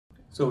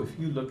So if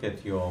you look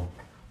at your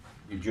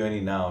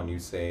journey now and you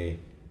say,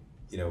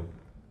 you know,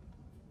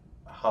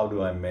 how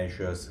do I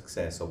measure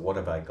success, or what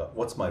have I got?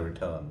 What's my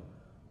return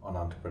on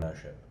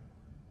entrepreneurship?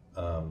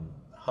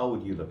 How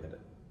would you look at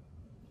it?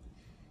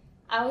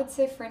 I would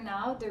say for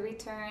now, the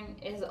return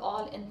is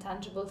all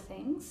intangible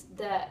things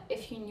that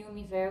if you knew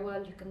me very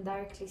well, you can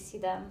directly see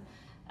them.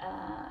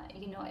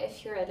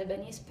 If you're a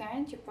Lebanese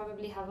parent, you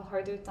probably have a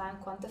harder time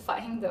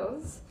quantifying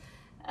those.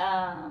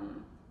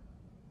 Um,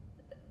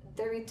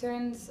 the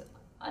returns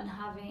on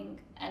having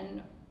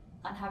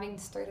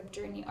the startup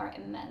journey are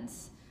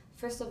immense.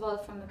 First of all,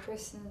 from a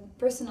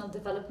personal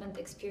development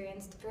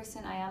experience, the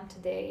person I am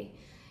today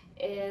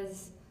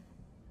is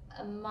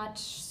a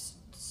much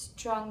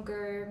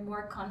stronger,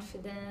 more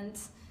confident,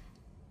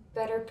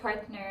 better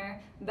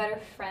partner, better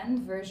friend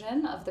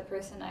version of the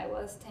person I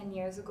was 10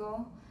 years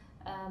ago.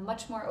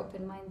 Much more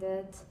open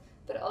minded,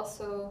 but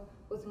also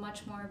with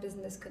much more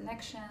business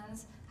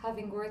connections,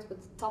 having worked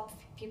with top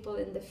people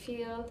in the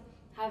field,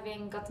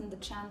 having gotten the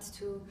chance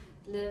to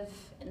live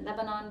in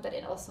Lebanon, but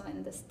also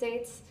in the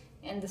States,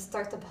 in the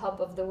startup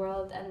hub of the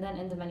world, and then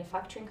in the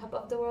manufacturing hub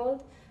of the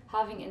world,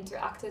 having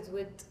interacted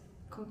with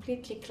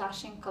completely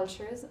clashing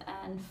cultures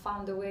and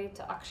found a way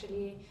to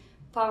actually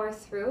power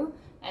through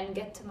and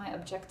get to my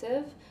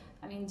objective.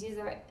 I mean, these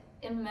are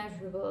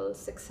immeasurable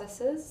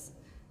successes,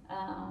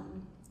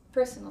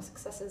 personal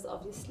successes,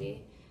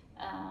 obviously,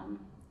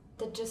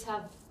 that just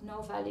have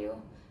no value.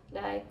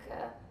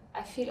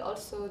 I feel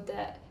also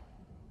that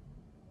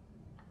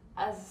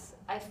as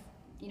I've,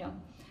 you know,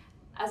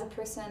 as a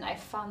person, I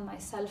found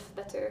myself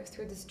better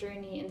through this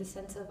journey in the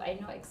sense of I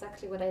know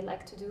exactly what I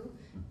like to do,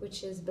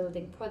 which is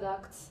building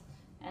products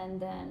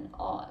and then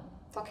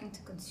talking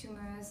to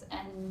consumers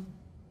and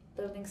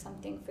building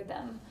something for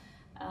them.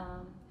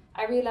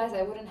 I realized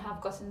I wouldn't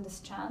have gotten this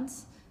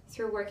chance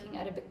through working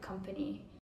at a big company